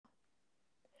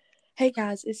Hey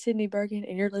guys, it's Sydney Bergen,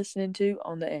 and you're listening to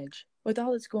On the Edge. With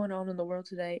all that's going on in the world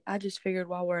today, I just figured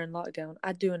while we're in lockdown,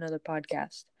 I'd do another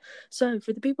podcast. So,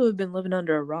 for the people who've been living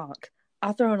under a rock,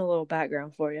 I'll throw in a little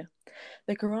background for you.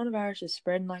 The coronavirus is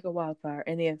spreading like a wildfire,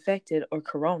 and the infected, or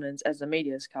coronans as the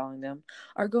media is calling them,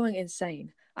 are going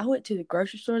insane. I went to the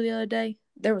grocery store the other day.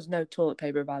 There was no toilet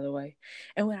paper, by the way.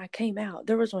 And when I came out,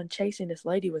 there was one chasing this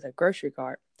lady with a grocery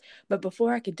cart. But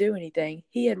before I could do anything,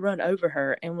 he had run over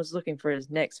her and was looking for his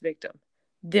next victim.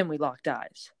 Then we locked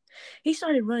eyes. He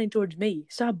started running towards me,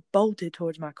 so I bolted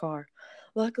towards my car.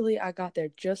 Luckily, I got there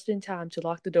just in time to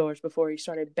lock the doors before he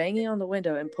started banging on the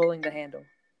window and pulling the handle.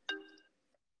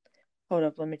 Hold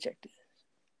up, let me check this.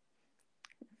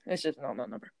 It's just an unknown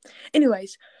number.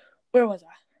 Anyways, where was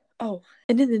I? Oh,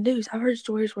 and in the news, I've heard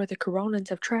stories where the coronans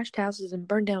have trashed houses and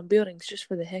burned down buildings just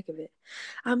for the heck of it.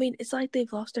 I mean, it's like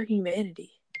they've lost their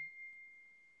humanity.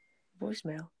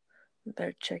 Voicemail.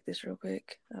 Better check this real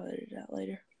quick. I'll edit it out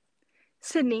later.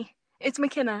 Sydney, it's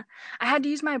McKenna. I had to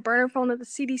use my burner phone that the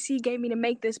CDC gave me to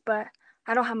make this, but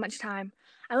I don't have much time.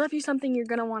 I left you something you're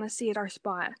going to want to see at our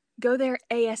spot. Go there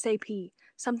ASAP.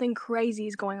 Something crazy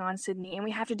is going on, Sydney, and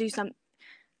we have to do something.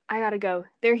 I gotta go.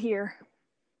 They're here.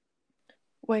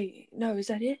 Wait, no, is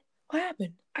that it? What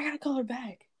happened? I gotta call her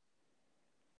back.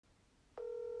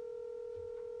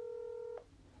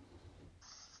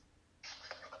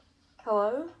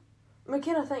 Hello?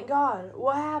 McKenna, thank God.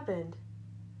 What happened?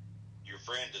 Your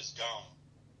friend is gone.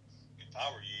 If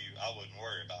I were you, I wouldn't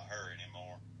worry about her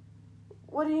anymore.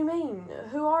 What do you mean?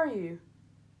 Who are you?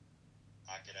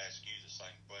 I could ask you the same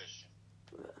question.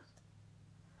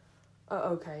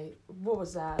 Okay. What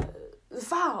was that? The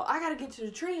file! I gotta get to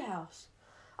the treehouse.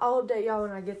 I'll update y'all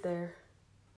when I get there.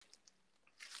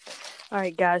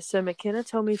 Alright, guys, so McKenna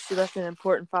told me she left an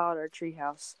important file at our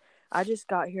treehouse. I just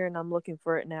got here and I'm looking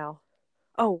for it now.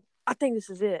 Oh, I think this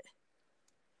is it.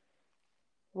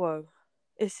 Whoa.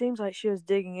 It seems like she was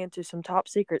digging into some top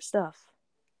secret stuff.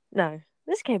 No,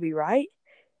 this can't be right.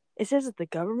 It says that the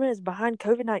government is behind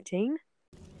COVID-19?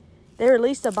 They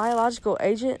released a biological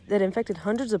agent that infected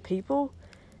hundreds of people?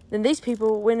 Then these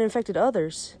people went and infected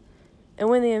others. And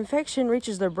when the infection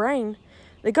reaches their brain,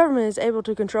 the government is able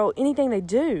to control anything they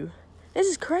do. This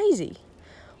is crazy.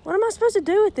 What am I supposed to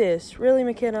do with this? Really,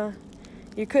 McKenna?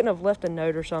 You couldn't have left a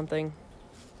note or something.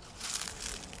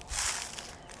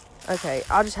 Okay,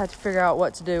 I'll just have to figure out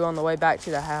what to do on the way back to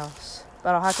the house.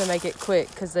 But I'll have to make it quick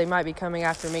because they might be coming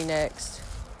after me next.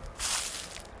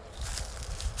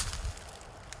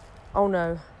 Oh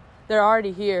no, they're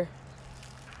already here.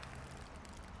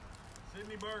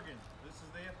 Sydney Bergen, this is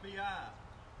the FBI.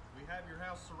 We have your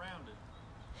house surrounded.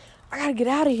 I gotta get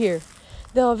out of here.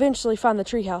 They'll eventually find the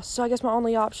treehouse, so I guess my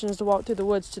only option is to walk through the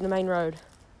woods to the main road.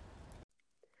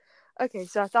 Okay,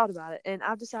 so I thought about it, and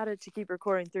I've decided to keep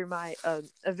recording through my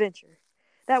adventure.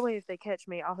 That way, if they catch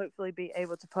me, I'll hopefully be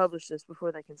able to publish this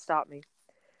before they can stop me.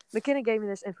 McKenna gave me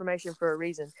this information for a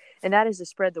reason, and that is to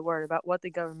spread the word about what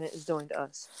the government is doing to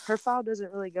us. Her file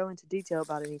doesn't really go into detail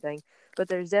about anything, but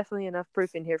there's definitely enough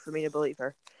proof in here for me to believe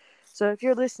her. So if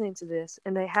you're listening to this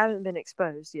and they haven't been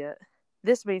exposed yet,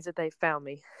 this means that they've found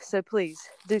me. So please,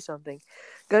 do something.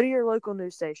 Go to your local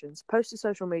news stations, post to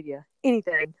social media,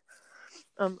 anything.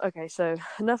 Okay, so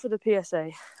enough of the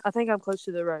PSA. I think I'm close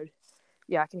to the road.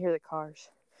 Yeah, I can hear the cars.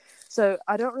 So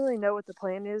I don't really know what the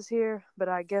plan is here, but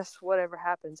I guess whatever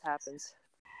happens, happens.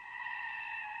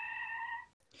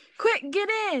 Quick, get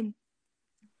in!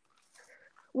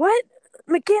 What?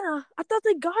 McKenna, I thought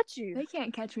they got you. They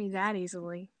can't catch me that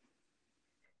easily.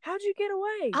 How'd you get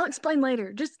away? I'll explain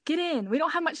later. Just get in. We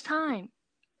don't have much time.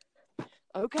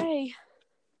 Okay.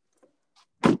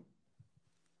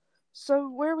 So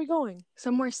where are we going?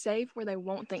 Somewhere safe where they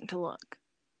won't think to look.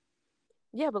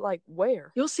 Yeah, but like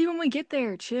where? You'll see when we get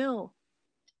there. Chill.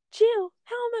 Chill?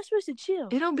 How am I supposed to chill?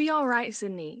 It'll be all right,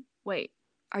 Sydney. Wait,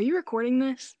 are you recording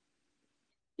this?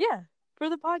 Yeah, for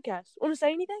the podcast. Want to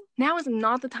say anything? Now is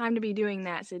not the time to be doing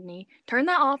that, Sydney. Turn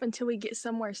that off until we get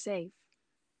somewhere safe.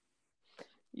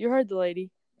 You heard the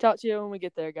lady. Talk to you when we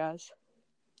get there, guys.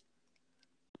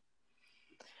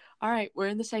 Alright, we're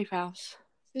in the safe house.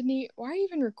 Sydney, why are you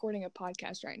even recording a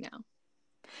podcast right now?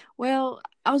 Well,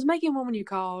 I was making one when you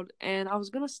called, and I was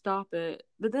going to stop it,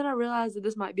 but then I realized that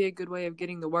this might be a good way of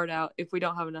getting the word out if we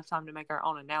don't have enough time to make our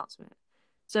own announcement.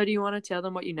 So do you want to tell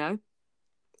them what you know?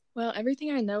 Well,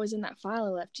 everything I know is in that file I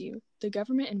left you. The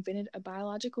government invented a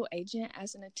biological agent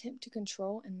as an attempt to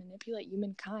control and manipulate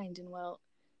humankind, and well,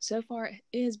 so far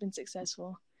it has been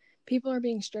successful. People are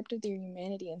being stripped of their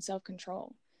humanity and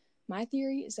self-control. My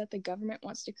theory is that the government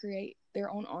wants to create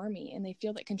their own army, and they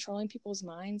feel that controlling people's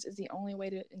minds is the only way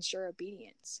to ensure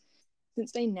obedience.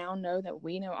 Since they now know that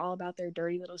we know all about their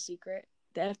dirty little secret,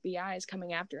 the FBI is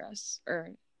coming after us, or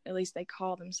at least they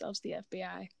call themselves the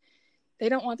FBI. They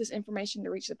don't want this information to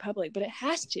reach the public, but it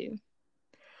has to.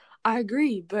 I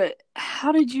agree, but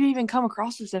how did you even come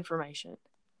across this information?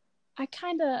 I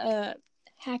kind of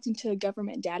hacked into a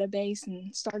government database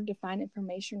and started to find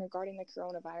information regarding the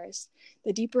coronavirus.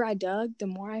 The deeper I dug, the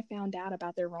more I found out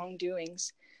about their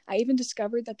wrongdoings. I even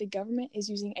discovered that the government is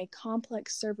using a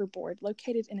complex server board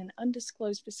located in an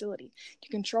undisclosed facility to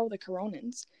control the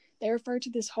coronans. They refer to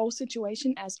this whole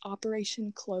situation as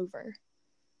Operation Clover.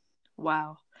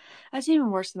 Wow, that's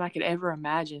even worse than I could ever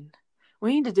imagine.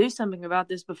 We need to do something about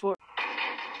this before